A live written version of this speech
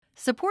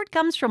Support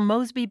comes from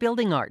Mosby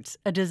Building Arts,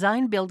 a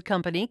design-build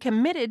company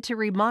committed to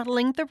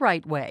remodeling the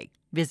right way.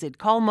 Visit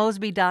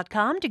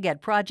callmosby.com to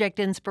get project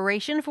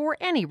inspiration for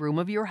any room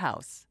of your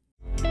house.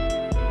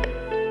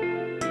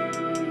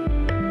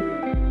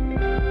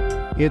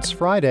 It's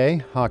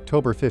Friday,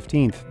 October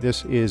 15th.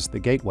 This is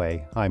The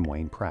Gateway. I'm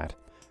Wayne Pratt.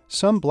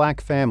 Some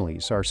black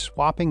families are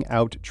swapping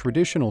out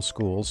traditional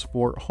schools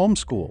for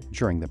homeschool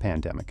during the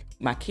pandemic.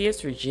 My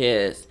kids were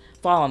just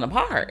falling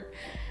apart.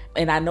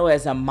 And I know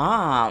as a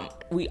mom,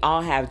 we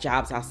all have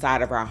jobs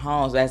outside of our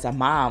homes. As a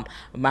mom,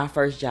 my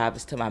first job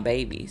is to my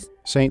babies.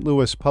 St.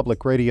 Louis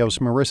Public Radio's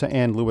Marissa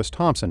Ann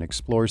Lewis-Thompson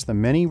explores the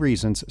many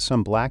reasons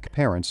some black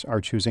parents are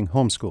choosing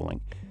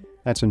homeschooling.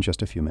 That's in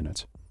just a few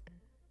minutes.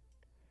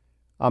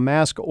 A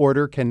mask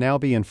order can now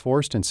be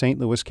enforced in St.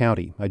 Louis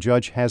County. A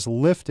judge has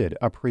lifted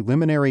a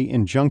preliminary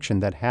injunction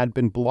that had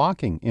been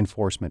blocking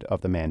enforcement of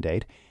the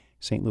mandate.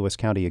 St. Louis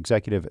County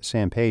Executive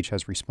Sam Page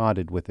has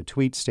responded with a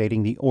tweet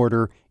stating the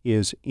order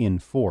is in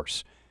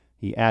force.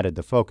 He added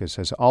the focus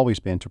has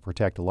always been to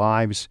protect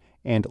lives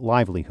and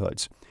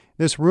livelihoods.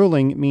 This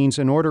ruling means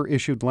an order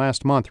issued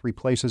last month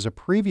replaces a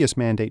previous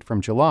mandate from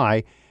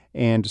July,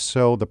 and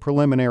so the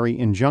preliminary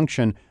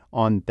injunction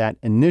on that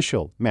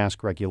initial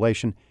mask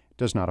regulation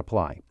does not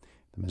apply.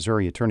 The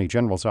Missouri Attorney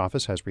General's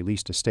office has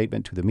released a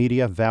statement to the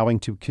media vowing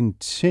to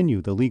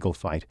continue the legal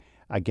fight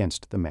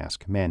against the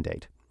mask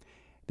mandate.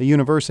 The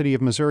University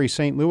of Missouri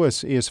St.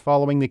 Louis is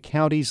following the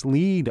county's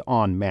lead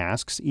on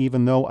masks,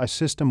 even though a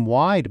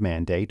system-wide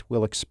mandate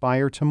will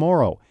expire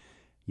tomorrow.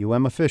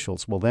 UM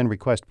officials will then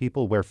request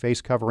people wear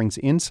face coverings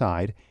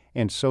inside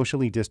and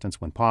socially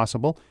distance when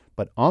possible,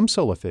 but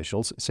UMSL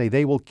officials say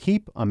they will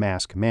keep a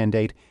mask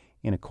mandate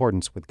in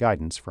accordance with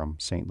guidance from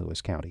St.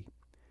 Louis County.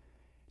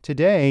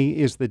 Today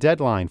is the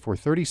deadline for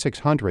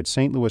 3,600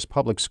 St. Louis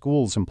Public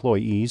Schools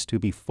employees to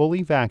be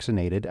fully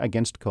vaccinated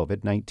against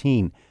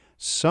COVID-19.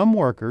 Some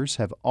workers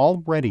have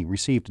already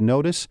received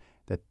notice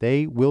that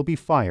they will be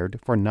fired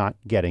for not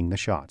getting the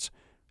shots.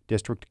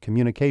 District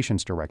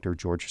Communications Director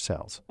George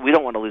Sells. We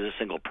don't want to lose a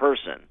single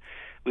person.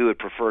 We would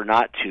prefer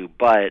not to,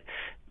 but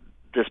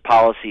this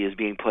policy is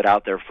being put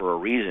out there for a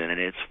reason,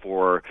 and it's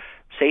for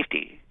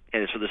safety,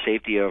 and it's for the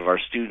safety of our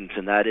students,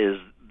 and that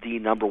is the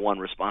number one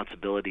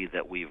responsibility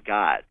that we've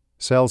got.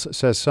 Sells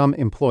says some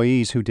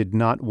employees who did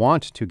not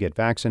want to get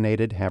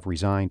vaccinated have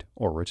resigned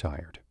or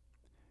retired.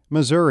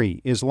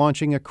 Missouri is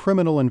launching a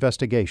criminal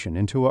investigation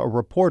into a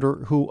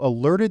reporter who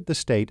alerted the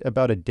state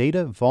about a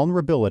data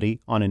vulnerability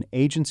on an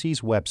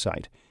agency's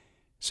website.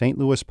 St.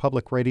 Louis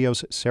Public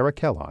Radio's Sarah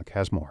Kellogg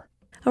has more.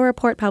 A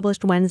report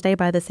published Wednesday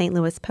by the St.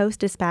 Louis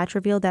Post-Dispatch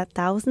revealed that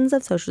thousands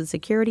of Social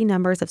Security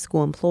numbers of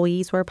school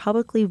employees were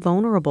publicly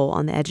vulnerable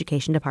on the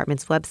Education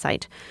Department's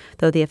website.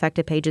 Though the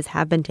affected pages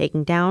have been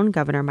taken down,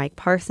 Governor Mike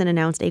Parson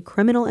announced a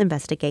criminal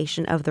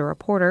investigation of the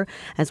reporter,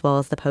 as well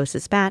as the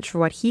Post-Dispatch, for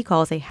what he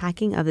calls a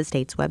hacking of the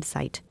state's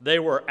website. They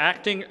were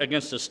acting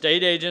against a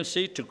state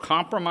agency to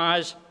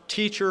compromise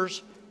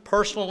teachers'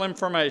 personal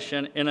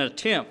information in an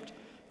attempt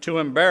to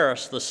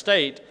embarrass the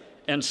state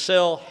and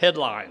sell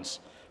headlines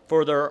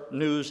for their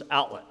news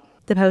outlet.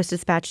 The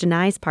Post-Dispatch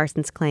denies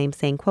Parsons' claim,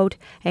 saying, quote,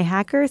 "A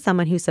hacker is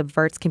someone who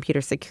subverts computer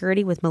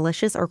security with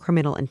malicious or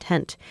criminal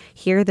intent.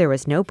 Here, there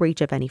was no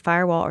breach of any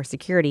firewall or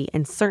security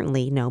and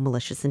certainly no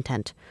malicious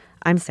intent."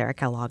 I'm Sarah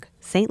Kellogg,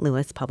 St.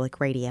 Louis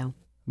Public Radio.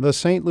 The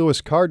St. Louis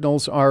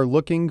Cardinals are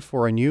looking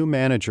for a new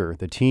manager.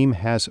 The team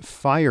has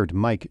fired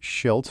Mike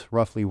Shildt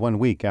roughly 1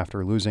 week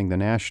after losing the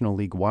National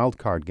League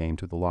wildcard game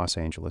to the Los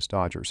Angeles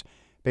Dodgers.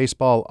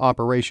 Baseball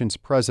operations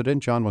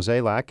president John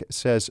Mozeliak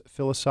says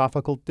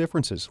philosophical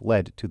differences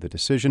led to the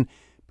decision,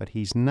 but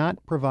he's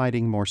not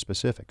providing more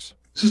specifics.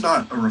 This is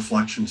not a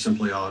reflection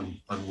simply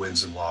on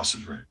wins and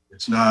losses, right?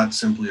 It's not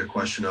simply a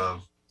question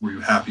of were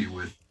you happy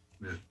with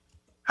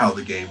how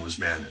the game was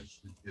managed.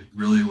 It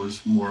really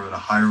was more at a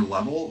higher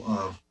level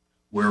of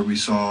where we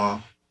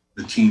saw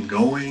the team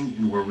going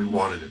and where we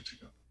wanted it to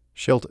go.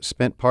 Shildt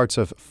spent parts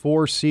of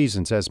 4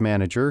 seasons as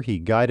manager. He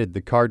guided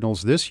the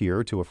Cardinals this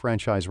year to a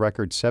franchise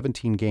record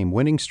 17-game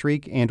winning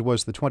streak and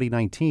was the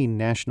 2019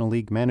 National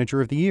League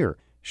Manager of the Year.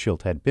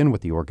 Shildt had been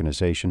with the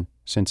organization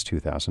since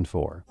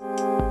 2004.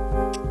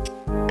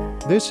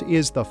 This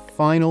is the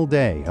final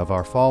day of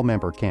our fall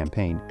member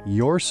campaign.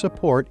 Your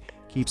support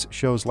keeps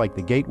shows like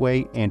The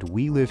Gateway and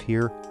We Live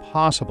Here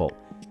possible.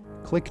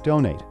 Click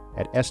donate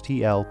at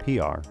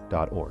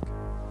stlpr.org.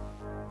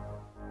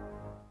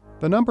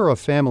 The number of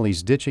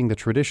families ditching the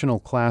traditional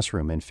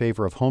classroom in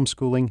favor of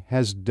homeschooling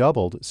has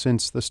doubled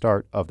since the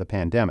start of the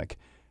pandemic.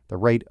 The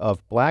rate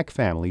of black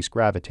families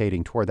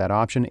gravitating toward that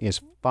option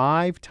is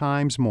 5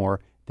 times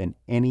more than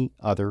any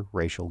other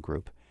racial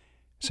group.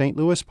 St.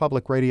 Louis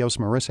Public Radio's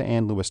Marissa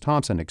Ann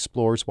Lewis-Thompson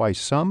explores why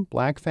some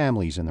black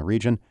families in the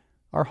region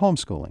are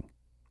homeschooling.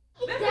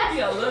 That might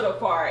be a little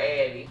far,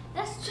 Eddie.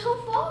 That's too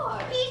far.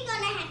 He's going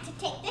to have to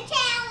take the challenge.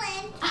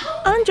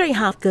 Andre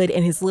Hopgood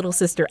and his little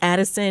sister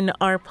Addison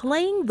are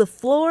playing The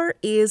Floor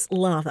is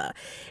Lava.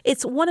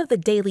 It's one of the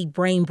daily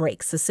brain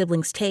breaks the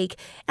siblings take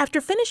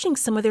after finishing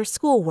some of their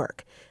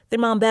schoolwork. Their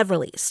mom,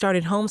 Beverly,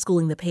 started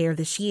homeschooling the pair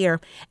this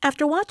year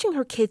after watching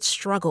her kids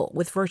struggle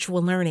with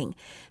virtual learning.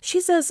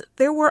 She says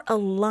there were a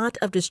lot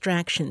of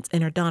distractions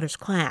in her daughter's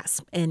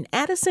class, and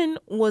Addison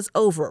was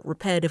over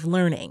repetitive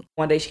learning.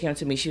 One day she came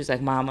to me, she was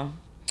like, Mama,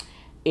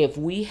 if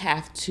we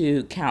have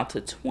to count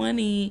to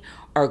 20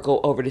 or go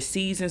over the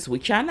seasons,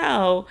 which I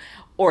know,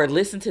 or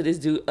listen to this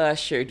dude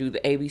Usher do the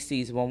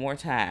ABCs one more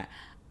time,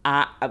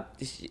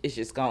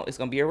 it's going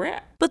to be a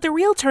wrap. But the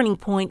real turning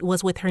point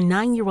was with her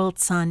 9-year-old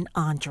son,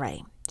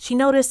 Andre. She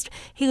noticed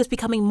he was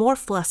becoming more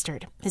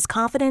flustered, his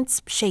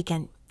confidence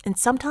shaken, and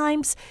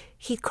sometimes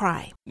he'd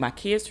cry. My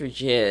kids were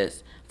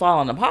just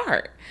falling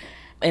apart.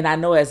 And I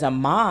know as a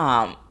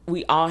mom,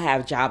 we all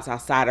have jobs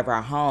outside of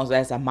our homes.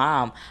 As a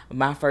mom,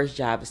 my first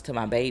job is to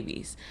my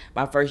babies.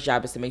 My first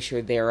job is to make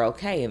sure they're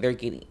okay and they're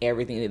getting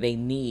everything that they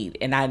need.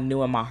 And I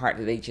knew in my heart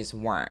that they just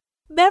weren't.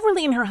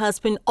 Beverly and her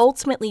husband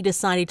ultimately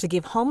decided to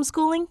give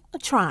homeschooling a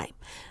try.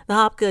 The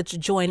Hopgoods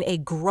joined a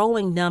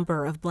growing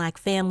number of Black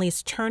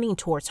families turning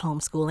towards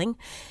homeschooling.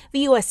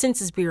 The U.S.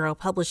 Census Bureau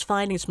published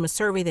findings from a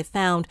survey that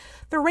found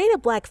the rate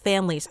of Black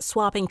families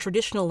swapping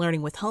traditional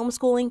learning with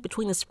homeschooling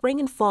between the spring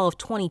and fall of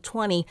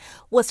 2020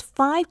 was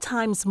 5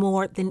 times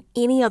more than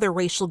any other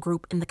racial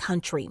group in the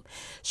country.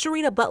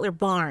 Sharita Butler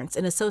Barnes,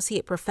 an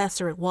associate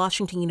professor at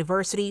Washington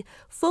University,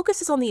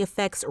 focuses on the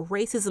effects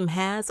racism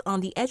has on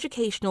the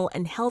educational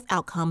and health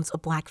outcomes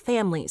of Black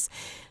families.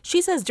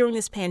 She says during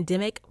this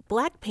pandemic,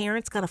 Black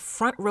parents got a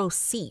front row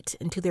seat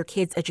into their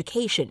kids'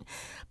 education.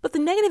 But the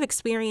negative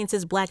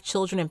experiences Black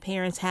children and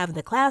parents have in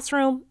the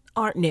classroom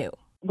aren't new.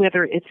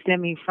 Whether it's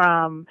stemming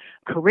from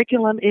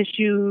curriculum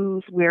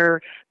issues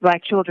where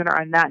Black children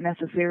are not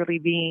necessarily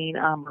being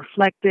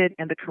reflected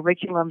in the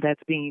curriculum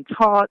that's being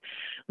taught.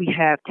 We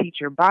have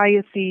teacher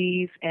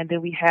biases, and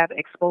then we have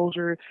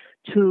exposure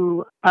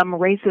to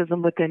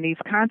racism within these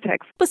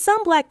contexts. But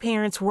some Black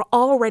parents were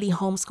already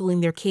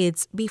homeschooling their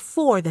kids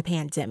before the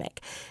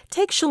pandemic.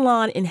 Take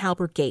Shalon and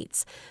Halbert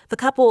Gates. The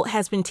couple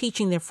has been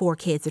teaching their 4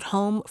 kids at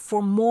home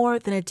for more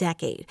than a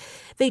decade.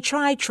 They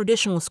tried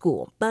traditional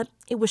school, but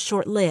it was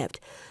short-lived.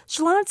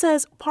 Shalon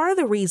says part of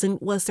the reason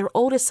was their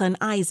oldest son,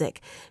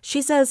 Isaac.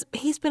 She says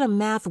he's been a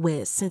math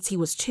whiz since he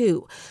was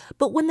 2.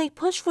 But when they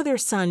pushed for their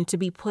son to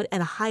be put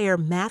at a higher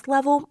math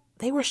level,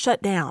 they were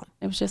shut down.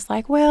 It was just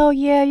like, well,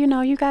 yeah,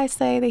 you guys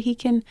say that he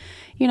can,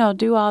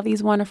 do all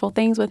these wonderful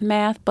things with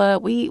math,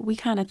 but we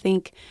kind of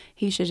think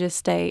he should just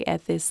stay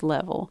at this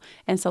level.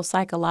 And so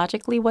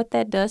psychologically, what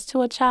that does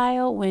to a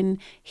child when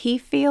he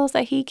feels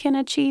that he can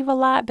achieve a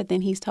lot, but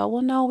then he's told,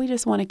 well, no, we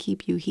just want to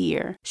keep you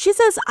here. She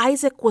says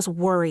Isaac was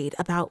worried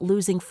about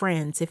losing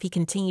friends if he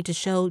continued to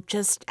show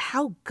just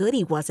how good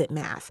he was at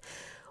math.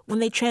 When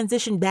they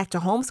transitioned back to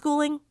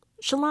homeschooling,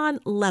 Shalon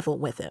leveled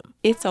with him.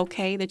 It's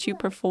okay that you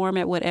perform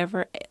at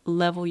whatever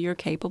level you're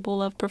capable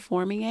of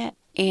performing at.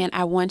 And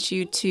I want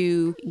you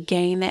to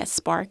gain that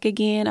spark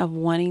again of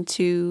wanting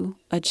to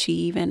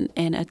achieve and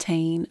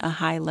attain a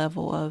high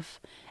level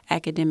of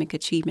academic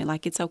achievement.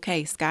 Like, it's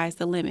okay. Sky's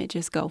the limit.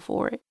 Just go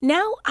for it.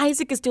 Now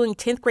Isaac is doing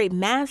 10th grade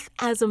math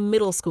as a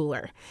middle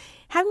schooler.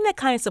 Having that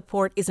kind of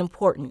support is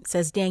important,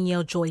 says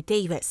Danielle Joy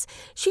Davis.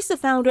 She's the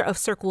founder of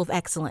Circle of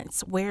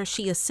Excellence, where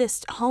she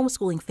assists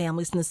homeschooling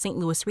families in the St.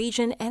 Louis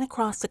region and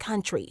across the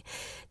country.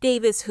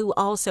 Davis, who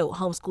also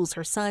homeschools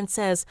her son,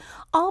 says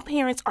all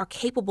parents are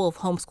capable of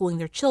homeschooling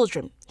their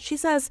children. She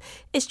says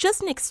it's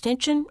just an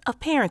extension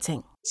of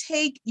parenting.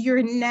 Take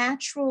your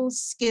natural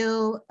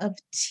skill of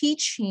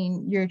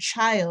teaching your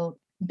child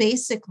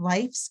basic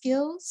life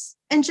skills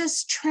and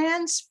just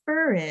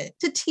transfer it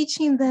to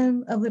teaching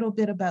them a little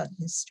bit about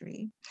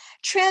history.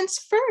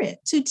 Transfer it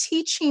to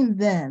teaching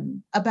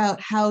them about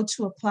how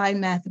to apply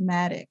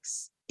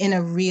mathematics in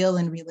a real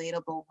and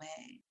relatable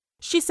way.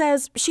 She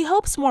says she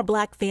hopes more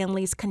Black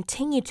families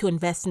continue to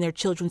invest in their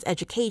children's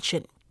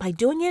education by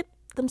doing it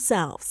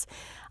themselves.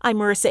 I'm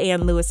Marissa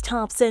Ann Lewis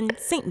Thompson,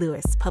 St.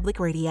 Louis Public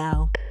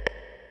Radio.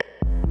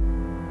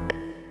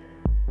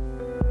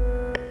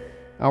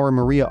 Our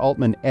Maria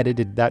Altman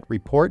edited that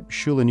report.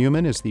 Shula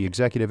Newman is the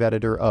executive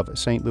editor of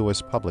St.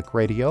 Louis Public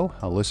Radio,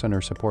 a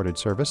listener-supported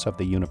service of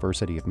the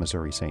University of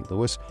Missouri-St.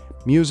 Louis.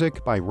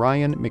 Music by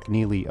Ryan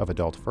McNeely of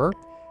Adult Fur.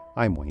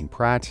 I'm Wayne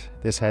Pratt.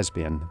 This has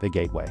been The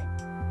Gateway.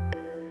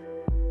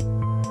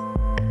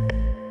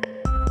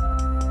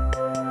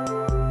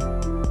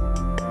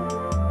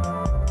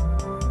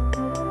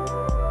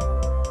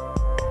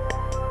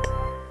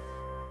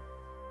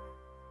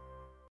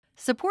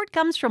 Support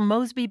comes from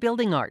Mosby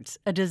Building Arts,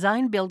 a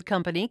design-build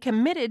company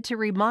committed to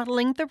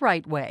remodeling the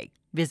right way.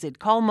 Visit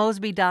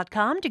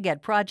callmosby.com to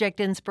get project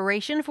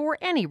inspiration for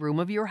any room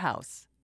of your house.